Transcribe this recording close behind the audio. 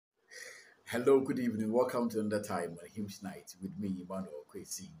Hello, good evening. Welcome to another time on Hymns Night with me, Emmanuel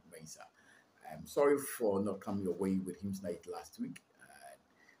Kwesi Mensah. I'm sorry for not coming your way with Hymns Night last week.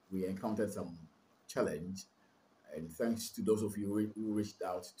 We encountered some challenge, and thanks to those of you who reached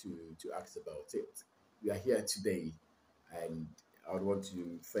out to ask about it. We are here today, and I would want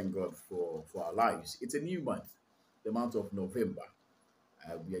to thank God for our lives. It's a new month, the month of November.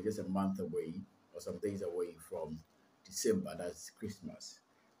 We are just a month away, or some days away from December, that's Christmas.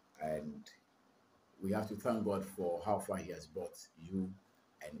 And we have to thank God for how far He has brought you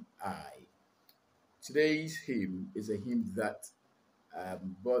and I. Today's hymn is a hymn that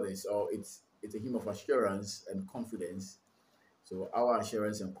bothers, or it's a hymn of assurance and confidence. So our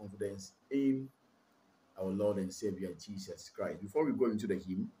assurance and confidence in our Lord and Savior Jesus Christ. Before we go into the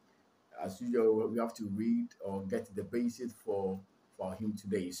hymn, as usual, we have to read or get the basis for our hymn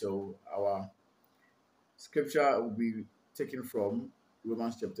today. So our scripture will be taken from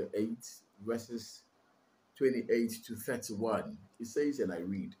Romans chapter 8, verses 28 to 31. It says, and I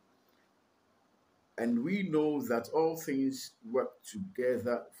read, and we know that all things work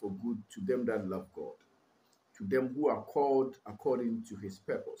together for good to them that love God, to them who are called according to his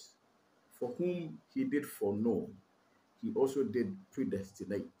purpose. For whom he did foreknow, he also did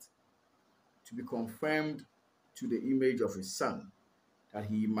predestinate, to be conformed to the image of his Son, that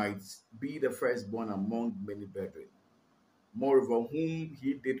he might be the firstborn among many brethren. Moreover, whom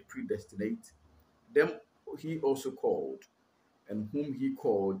he did predestinate, them he also called, and whom he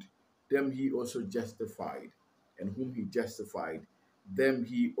called, them he also justified, and whom he justified, them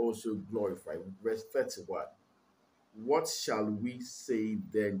he also glorified. Verse 31. What shall we say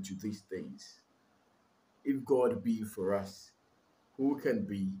then to these things? If God be for us, who can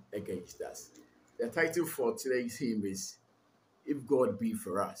be against us? The title for today's hymn is If God Be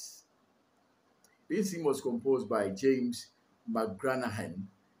For Us. This hymn was composed by James McGranahan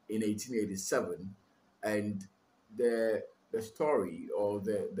in 1887, and the story or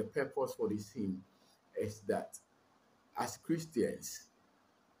the purpose for this hymn is that as Christians,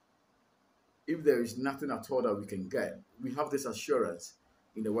 if there is nothing at all that we can get, we have this assurance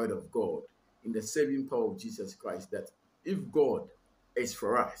in the Word of God, in the saving power of Jesus Christ, that if God is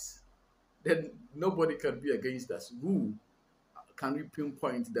for us, then nobody can be against us. Who can we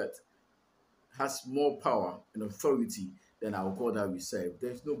pinpoint that has more power and authority than our God that we serve?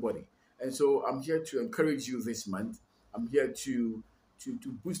 There's nobody. And so I'm here to encourage you this month. I'm here to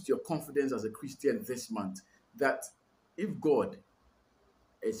boost your confidence as a Christian this month that if God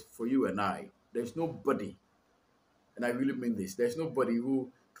is for you and I, there's nobody, and I really mean this, there's nobody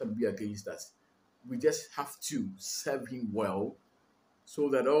who can be against us. We just have to serve him well so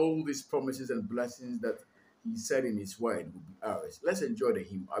that all these promises and blessings that he said in his word will be ours. Let's enjoy the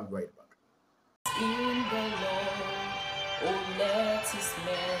hymn. I'll be right back. In the Lord, oh let his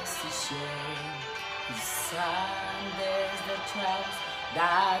mercy shine. His sun, there's the trust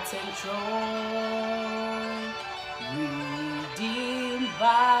that enthrone. Redeemed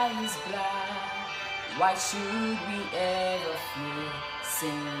by his blood, why should we ever fear?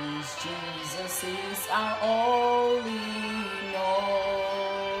 Since Jesus is our all in all.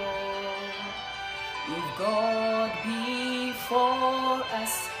 If God be for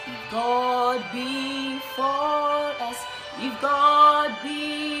us, if God be for us, if God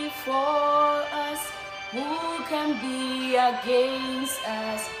be for us, who can be against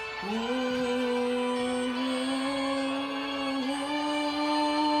us?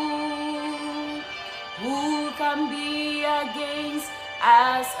 Who can be against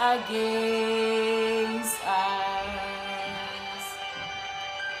us, against us?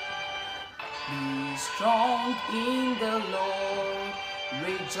 Be strong in the Lord,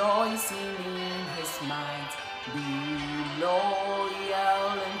 rejoicing in his might. Be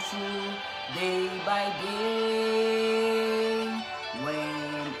loyal and true day by day.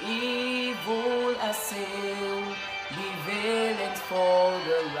 When evil assail, be valiant for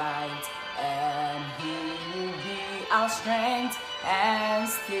the right, and he will be our strength and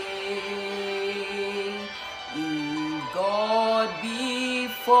stay. If God be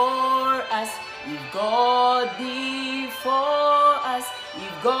for us, if God be for us,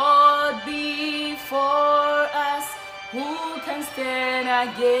 if God be for us, who can stand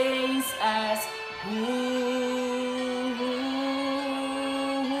against us?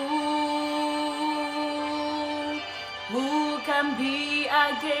 Who can be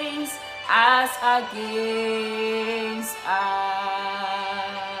against us, against us?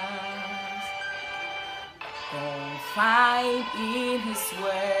 Confide in his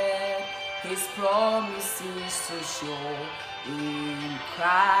word, his promises so sure. In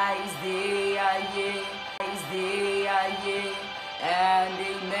Christ they are yea, and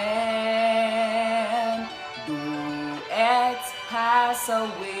amen. pass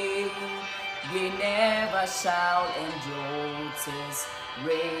away. They never shall endure this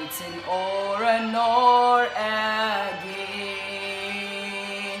waiting o'er and o'er again.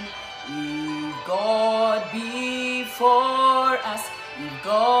 If God be for us, if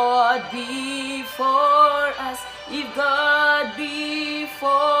God be for us, if God be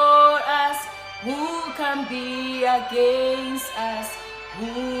for us, who can be against us?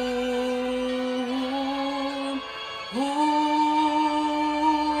 Who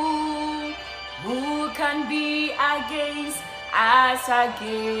can be against us,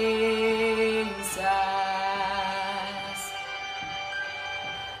 against us?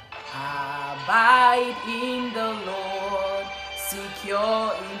 Abide in the Lord,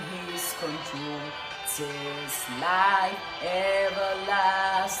 secure in his control. 'Tis life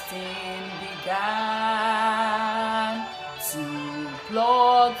everlasting began, to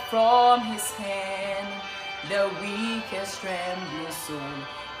pluck from his hand the weakest trembling soul.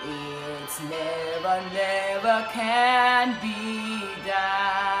 It never, never can be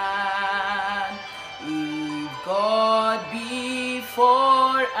done. If God be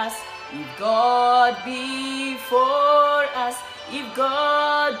for us, if God be for us, if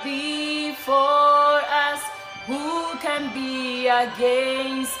God be for us, who can be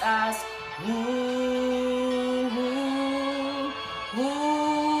against us? Who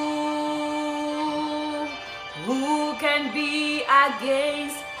can be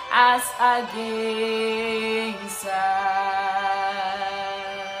against us, against us?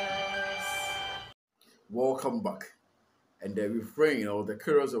 Welcome back. And the refrain or the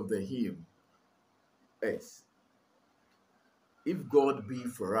chorus of the hymn is, if God be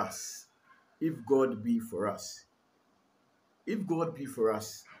for us, if God be for us, if God be for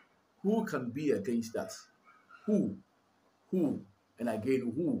us, who can be against us? Who, and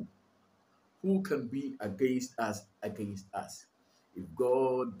again who can be against us, against us? If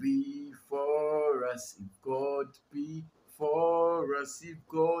God be for us, if God be for us, if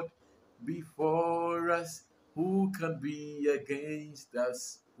God be for us, who can be against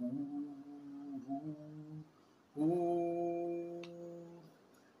us?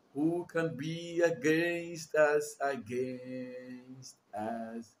 Who can be against us, against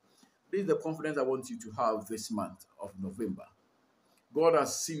us? This is the confidence I want you to have this month of November. God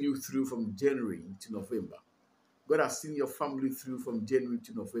has seen you through from January to November. God has seen your family through from January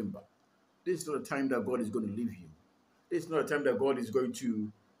to November. This is not a time that God is going to leave you. This is not a time that God is going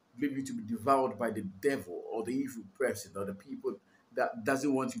to leave you to be devoured by the devil or the evil person or the people that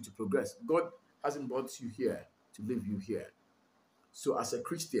doesn't want you to progress. God hasn't brought you here to leave you here. So as a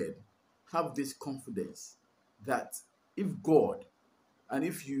Christian, have this confidence that if God, and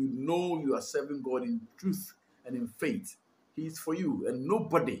if you know you are serving God in truth and in faith, He is for you, and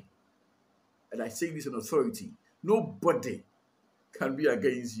nobody, and I say this in authority, nobody can be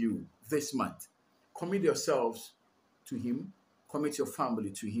against you this month. Commit yourselves to Him, commit your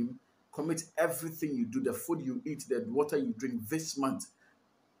family to Him, commit everything you do, the food you eat, the water you drink this month,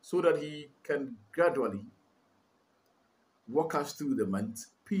 so that He can gradually walk us through the month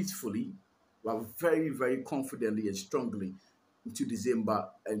peacefully, but very, very confidently and strongly into December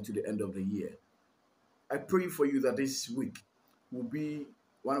and to the end of the year. I pray for you that this week will be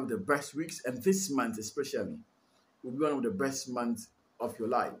one of the best weeks, and this month especially will be one of the best months of your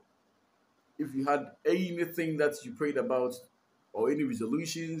life. If you had anything that you prayed about or any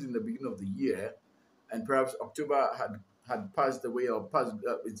resolutions in the beginning of the year, and perhaps October had passed away or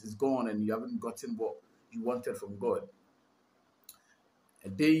it's gone and you haven't gotten what you wanted from God, a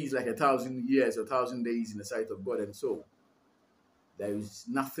day is like 1,000 years, 1,000 days in the sight of God, and so there is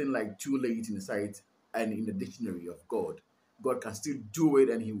nothing like too late in the sight and in the dictionary of God. God can still do it,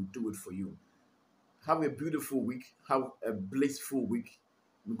 and He will do it for you. Have a beautiful week. Have a blissful week.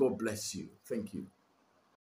 May God bless you. Thank you.